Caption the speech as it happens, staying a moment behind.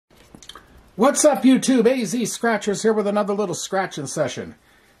What's up, YouTube? AZ Scratchers here with another little scratching session.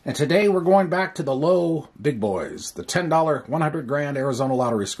 And today we're going back to the low big boys, the $10 100 grand Arizona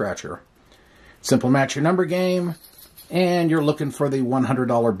Lottery Scratcher. Simple match your number game, and you're looking for the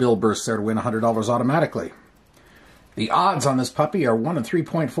 $100 bill burst there to win $100 automatically. The odds on this puppy are 1 in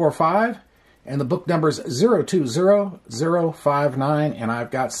 3.45, and the book number's 020059, and I've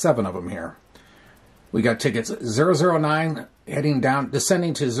got 7 of them here. We got tickets 009 heading down,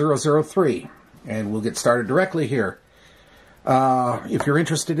 descending to 003, and we'll get started directly here. If you're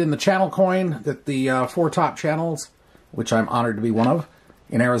interested in the channel coin that the 4 top channels, which I'm honored to be one of,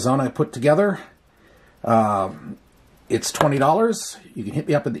 in Arizona put together, it's $20. You can hit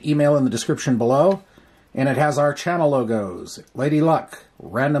me up in the email in the description below, and it has our channel logos: Lady Luck,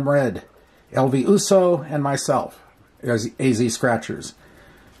 Random Red, LV Uso, and myself, AZ Scratchers,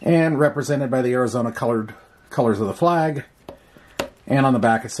 and represented by the Arizona colors of the flag. And on the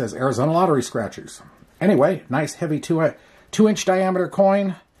back it says Arizona Lottery Scratchers. Anyway, nice heavy 2-inch diameter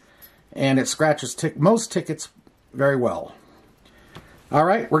coin, and it scratches most tickets very well. All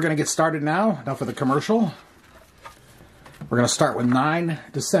right, we're going to get started now. Enough of the commercial. We're going to start with 9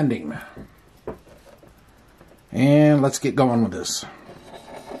 descending. And let's get going with this.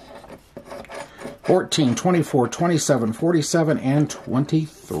 14, 24, 27, 47, and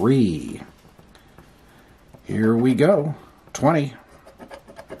 23. Here we go. 20,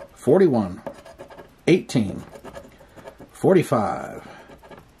 41, 18, 45,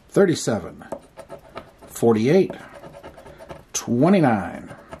 37, 48,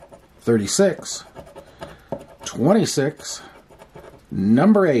 29, 36, 26,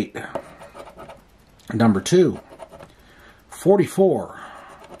 number 8, number 2, 44,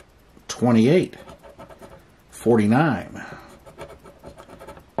 28, 49,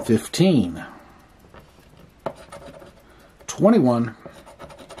 15, 21,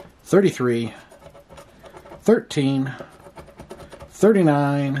 33, 13,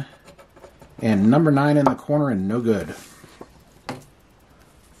 39, and number 9 in the corner and no good.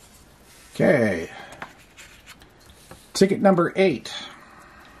 Okay. Ticket number 8.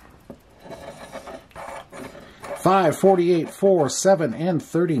 5, 48, 4, 7, and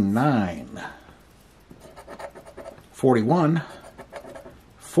 39. 41,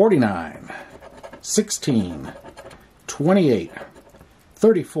 49, 16, 28,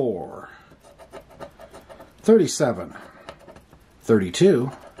 34, 37,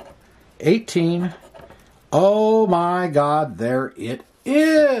 32, 18. Oh my God, there it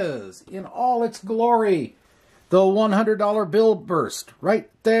is in all its glory. The $100 bill burst right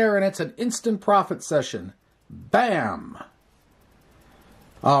there, and it's an instant profit session. Bam!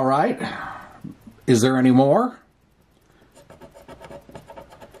 All right. Is there any more?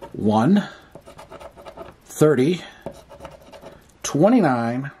 1, 30,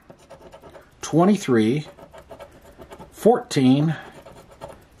 29, 23, 14,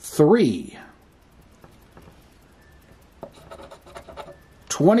 3,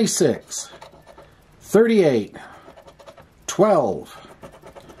 26, 38, 12,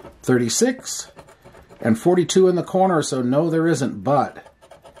 36, and 42 in the corner, so no, there isn't, but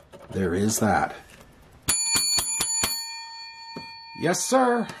there is that. Yes,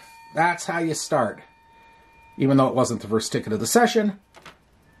 sir. That's how you start. Even though it wasn't the first ticket of the session,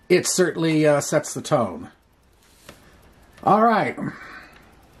 it certainly sets the tone. All right.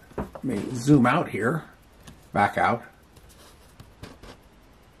 Let me zoom out here. Back out.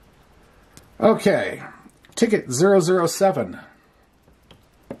 Okay. Ticket 007.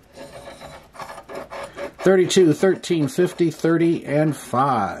 32, 13, 50, 30, and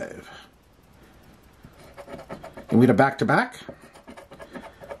 5. Can we get a back-to-back?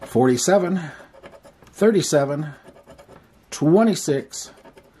 47, 37, 26,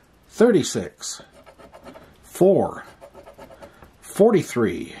 36, 4,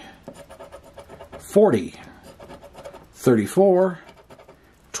 43, 40, 34,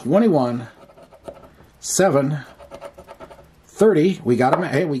 21, 7, 30. We got them.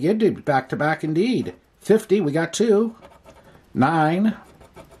 Hey, we get back-to-back indeed. 50, we got 2, 9,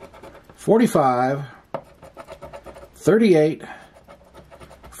 45, 38,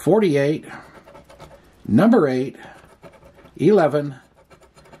 48, number 8, 11,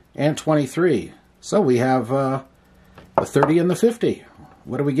 and 23. So we have the 30 and the 50.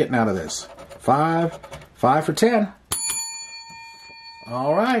 What are we getting out of this? 5 for 10.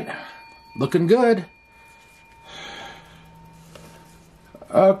 All right. Looking good.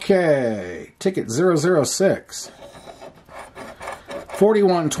 Okay. Ticket 006.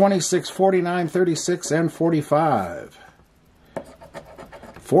 41, 26, 49, 36, and 45.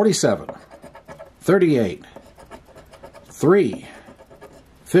 47, 38, 3,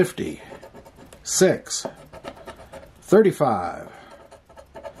 50, 6, 35,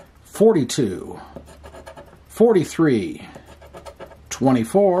 42, 43,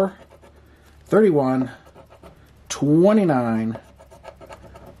 24, 31, 29,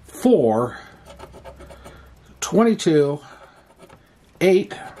 4, 22,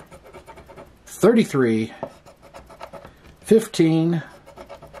 8, 33, 15,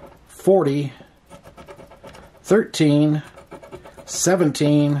 40, 13,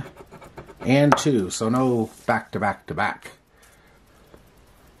 17, and 2. So no back to back to back.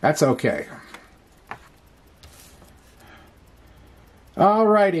 That's okay.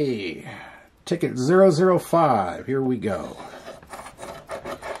 Alrighty. Ticket 005. Here we go.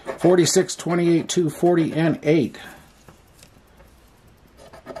 46, 28, 2, 40, and 8.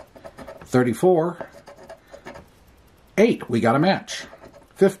 34. 8. We got a match.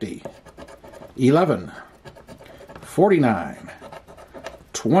 50. 11. 49.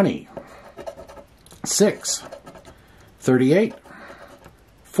 20. 6. 38.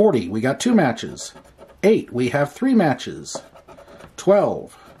 40. We got 2 matches. 8. We have 3 matches.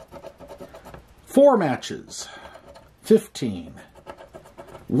 12. 4 matches. 15.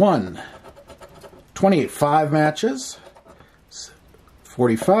 1. 28. 5 matches.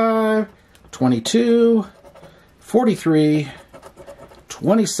 45. 22. 43.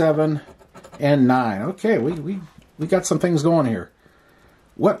 27. And 9. Okay, we got some things going here.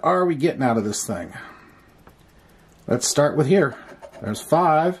 What are we getting out of this thing? Let's start with here. There's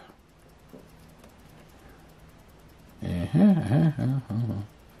 5.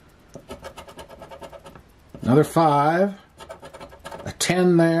 Another 5. A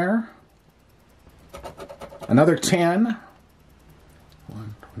 10 there. Another 10.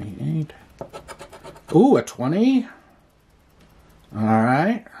 128. Ooh, a 20.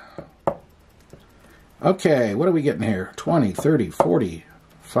 Alright. Okay, what are we getting here? 20, 30, 40,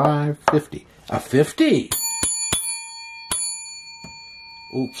 5, 50. A 50!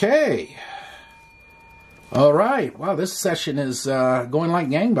 Okay. Alright, wow, this session is going like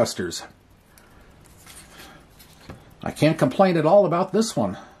gangbusters. I can't complain at all about this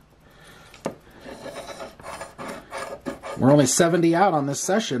one. We're only 70 out on this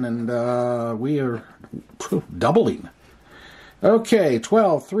session, and we are doubling. Okay,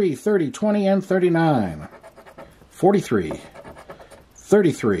 12, 3, 30, 20, and 39. 43,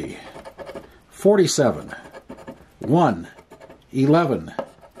 33, 47, 1, 11,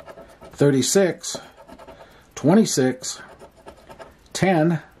 36, 26,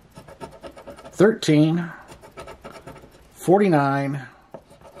 10, 13, 49,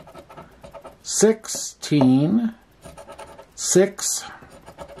 16, 6,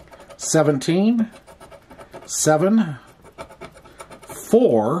 17, 7,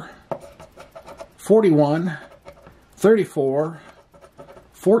 4, 41, 34,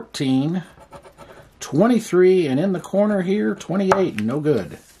 14, 23, and in the corner here, 28. No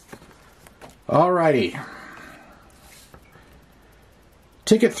good. Alrighty.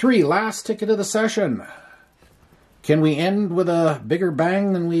 Ticket 3, last ticket of the session. Can we end with a bigger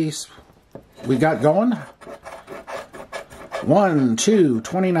bang than we got going? 1, 2,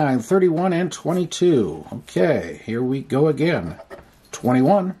 29, 31, and 22. Okay, here we go again.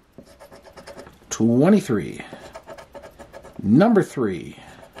 21, 23, number 3,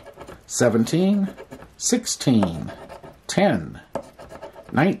 17, 16, 10,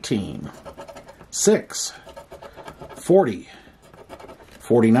 19, 6, 40,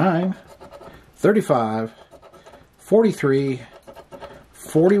 49, 35, 43,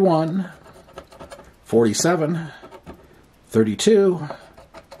 41, 47, 32,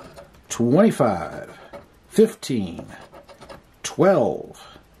 25, 15, 12,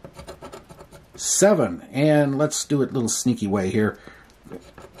 7, and let's do it a little sneaky way here.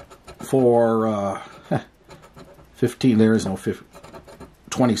 For 15, there is no 50,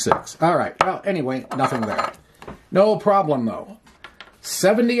 26. All right, well, anyway, nothing there. No problem, though.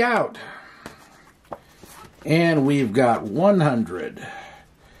 70 out. And we've got 100.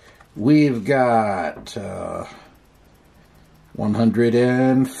 We've got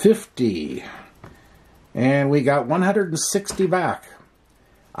 150. And we got 160 back.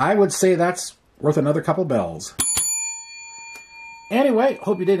 I would say that's worth another couple bells. Anyway,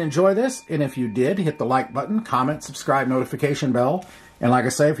 hope you did enjoy this. And if you did, hit the like button, comment, subscribe, notification bell. And like I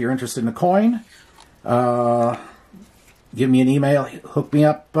say, if you're interested in a coin, give me an email, hook me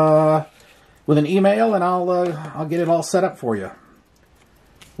up with an email, and I'll get it all set up for you.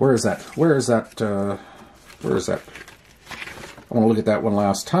 Where is that? Where is that? Where is that? I want to look at that one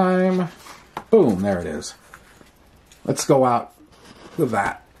last time. Boom, there it is. Let's go out with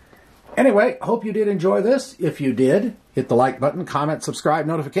that. Anyway, hope you did enjoy this. If you did, hit the like button, comment, subscribe,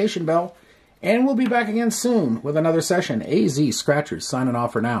 notification bell, And we'll be back again soon with another session. AZ Scratchers signing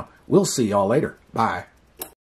off for now. We'll see y'all later. Bye.